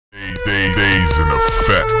Daze in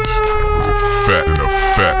effect.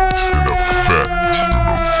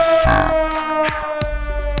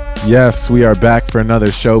 Yes, we are back for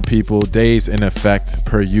another show, people. Daze in effect,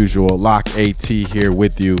 per usual. Locc AT here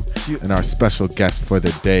with you, and our special guest for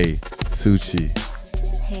the day, Suci.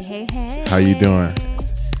 Hey. How you doing?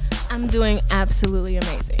 I'm doing absolutely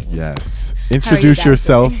amazing. Yes. Introduce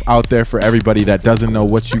yourself out there for everybody that doesn't know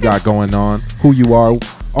what you got going on, who you are,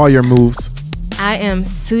 all your moves. I am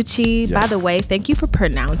Suci. Yes. By the way, thank you for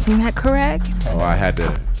pronouncing that correct. Oh, I had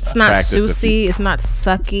to. It's not Suci. It's not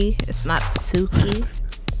Sucky. It's not Suki.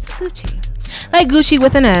 Suci. Like Gucci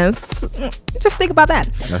with an S. Just think about that.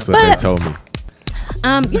 That's what they told me.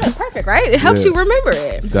 Yeah, perfect, right? It helps you remember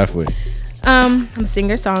it. Definitely. I'm a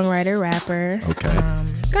singer, songwriter, rapper. Okay.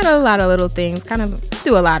 Got a lot of little things. Kind of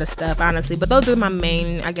do a lot of stuff, honestly. But those are my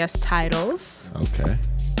main, I guess, titles. Okay.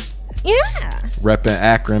 Yeah. Repping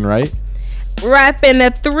Akron, right? Rapping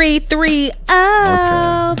the 330,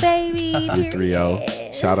 baby.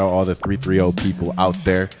 330. Shout out all the 330 people out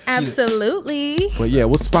there. Absolutely. But yeah,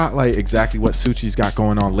 we'll spotlight exactly what Suci's got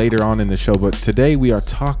going on later on in the show. But today we are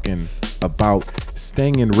talking about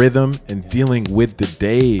staying in rhythm and dealing with the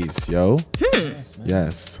days, yo.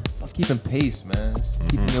 Yes. Keeping pace, man. Just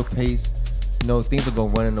keeping your pace. You know, things are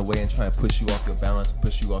going to run in the way and try and push you off your balance,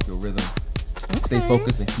 push you off your rhythm. Okay. Stay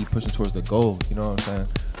focused and keep pushing towards the goal. You know what I'm saying?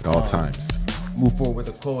 At all times. Move forward with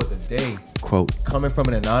the quote of the day. Quote. Coming from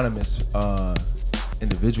an anonymous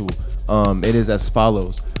individual, it is as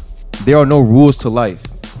follows. There are no rules to life.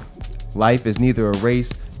 Life is neither a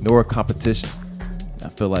race nor a competition. I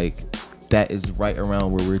feel like that is right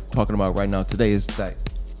around where we're talking about right now today, is that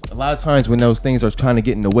a lot of times when those things are trying to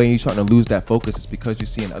get in the way, you're starting to lose that focus. It's because you're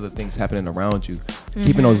seeing other things happening around you.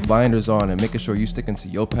 Keeping those blinders on and making sure you're sticking to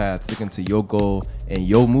your path, sticking to your goal and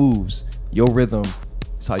your moves, your rhythm.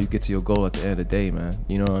 It's how you get to your goal at the end of the day, man.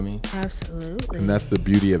 You know what I mean? Absolutely. And that's the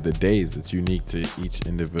beauty of the days. It's unique to each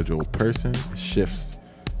individual person. It shifts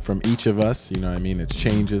from each of us. You know what I mean? It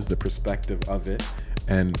changes the perspective of it.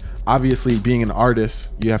 And obviously, being an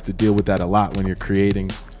artist, you have to deal with that a lot when you're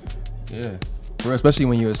creating. Yeah. Especially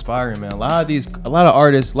when you're aspiring, man. A lot of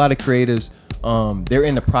artists, a lot of creatives, they're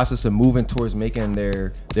in the process of moving towards making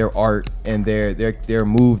their art and their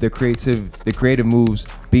creative moves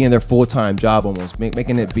being their full-time job, almost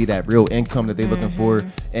making it be that real income that they're looking for.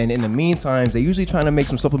 And in the meantime, they're usually trying to make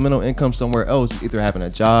some supplemental income somewhere else, either having a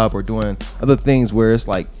job or doing other things where it's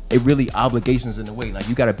like it really obligations in a way. Like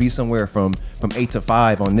you got to be somewhere from 8 to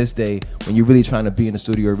 5 on this day when you're really trying to be in the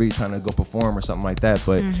studio or really trying to go perform or something like that.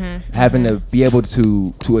 But having to be able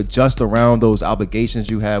to adjust around those obligations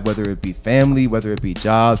you have, whether it be family, whether it be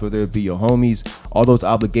jobs, whether it be your homies, all those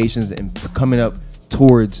obligations and coming up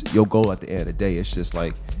towards your goal at the end of the day. It's just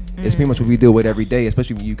like, it's pretty much what we deal with every day,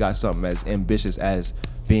 especially when you got something as ambitious as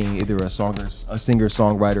being either a singer,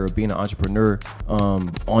 songwriter, or being an entrepreneur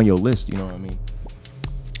on your list. You know what I mean?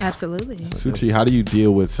 Absolutely. Suci, how do you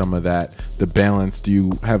deal with some of that, the balance? Do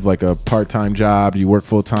you have like a part-time job? Do you work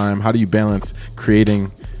full-time? How do you balance creating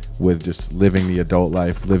with just living the adult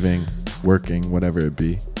life, working, whatever it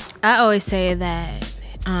be? I always say that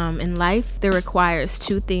in life, there requires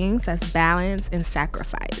two things. That's balance and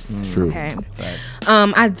sacrifice. True. Okay.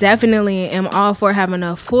 I definitely am all for having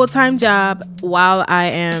a full-time job while I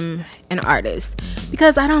am an artist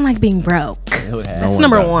because I don't like being broke. That's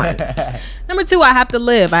number one. Number two, I have to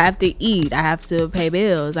live. I have to eat. I have to pay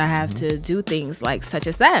bills. I have to do things like such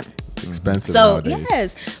as that. It's expensive So nowadays.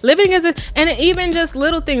 yes, living is and even just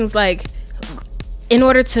little things like in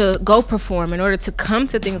order to go perform, in order to come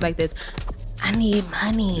to things like this, I need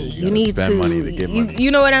money. You need to spend money to get money.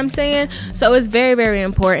 You know what I'm saying? So it's very, very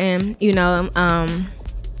important. You know,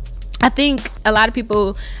 I think a lot of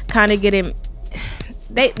people kind of get it.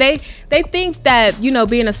 They think that, you know,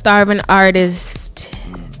 being a starving artist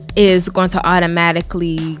is going to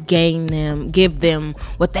automatically give them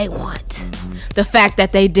what they want. The fact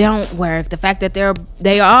that they don't work, the fact that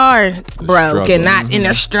they are broke and not and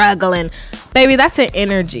they're struggling. Baby, that's an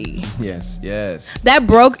energy. Yes. That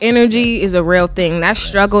broke energy is a real thing. That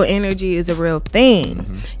struggle energy is a real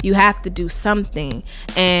thing. You have to do something.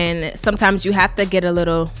 And sometimes you have to get a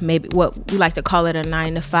little, maybe what we like to call it a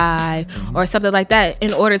 9 to 5 or something like that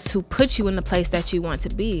in order to put you in the place that you want to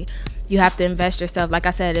be. You have to invest yourself. Like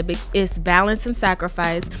I said, it's balance and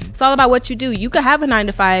sacrifice. It's all about what you do. You could have a 9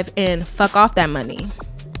 to 5 and fuck off that money.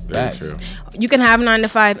 Very true. You can have a 9 to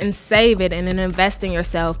 5 and save it and then invest in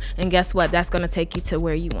yourself. And guess what? That's going to take you to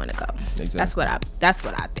where you want to go. Exactly. That's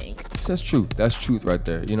what I think. That's truth. That's truth right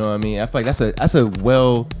there. You know what I mean? I feel like that's a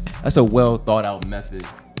well thought out method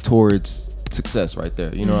towards success right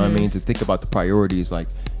there. You know what I mean? To think about the priorities, like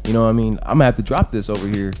you know what I mean, I'm gonna have to drop this over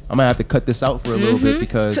here. I'm gonna have to cut this out for a little bit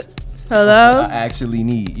because hello, I actually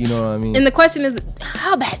need, you know what I mean. And the question is,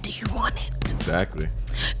 how bad do you want it? Exactly.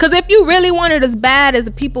 Because if you really want it as bad as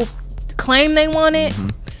the people claim they want it,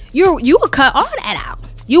 you will cut all that out.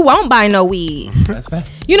 You won't buy no weed. That's facts.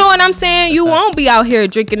 You know what I'm saying? You won't be out here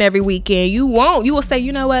drinking every weekend. You won't. You will say,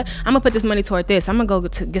 you know what? I'm gonna put this money toward this. I'm gonna go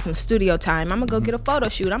to get some studio time. I'm gonna go get a photo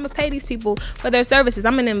shoot. I'm gonna pay these people for their services.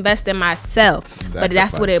 I'm gonna invest in myself. Sacrifice. But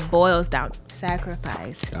that's what it boils down.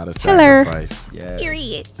 Sacrifice. Gotta Killer. sacrifice. Yeah.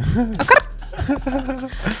 Period. Okay.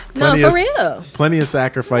 No, for real. Plenty of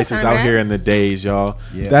sacrifices All out right. here in the days, y'all.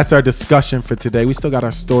 Yeah. That's our discussion for today. We still got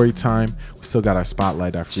our story time. We still got our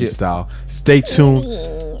spotlight, our freestyle. Stay tuned.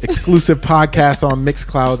 Exclusive podcast on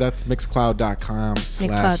Mixcloud. That's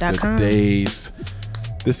mixcloud.com/the Daze.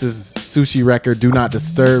 This is Sushi Record. Do Not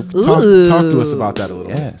Disturb. Talk to us about that a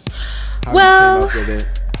little Yes. bit. How Well, you came up with it,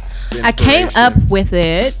 the I came up inspiration. with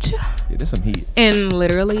it Yeah, there's some heat. in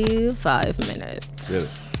literally 5 minutes. Really?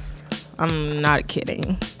 I'm not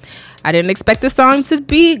kidding. I didn't expect the song to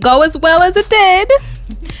go as well as it did.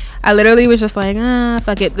 I literally was just like,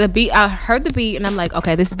 fuck it. The beat, I heard the beat and I'm like,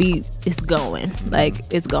 okay, this beat is going. Like,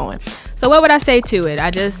 it's going. So what would I say to it?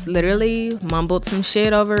 I just literally mumbled some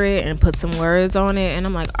shit over it and put some words on it. And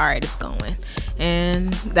I'm like, all right, it's going.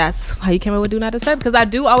 And that's how you came up with Do Not Disturb. Because I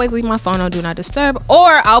do always leave my phone on Do Not Disturb.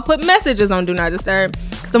 Or I'll put messages on Do Not Disturb.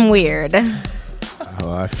 Because I'm weird.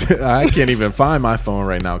 Oh, I can't even find my phone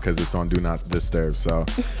right now because it's on Do Not Disturb. So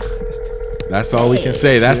that's all we can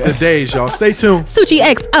say. That's the days, y'all. Stay tuned. Suci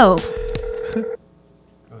XO.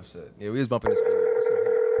 Oh shit. Yeah, we was bumping this.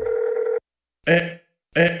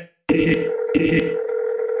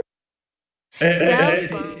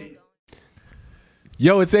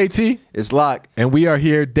 Yo, it's AT. It's Locc. And we are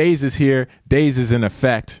here. Daze is here. Daze is in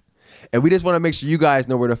effect. And we just want to make sure you guys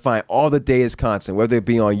know where to find all the Daze content, whether it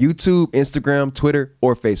be on YouTube, Instagram, Twitter,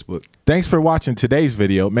 or Facebook. Thanks for watching today's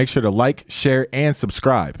video. Make sure to like, share, and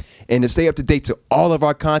subscribe. And to stay up to date to all of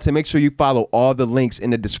our content, make sure you follow all the links in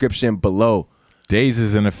the description below. Daze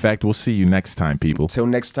is in effect. We'll see you next time, people. Till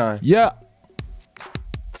next time. Yeah.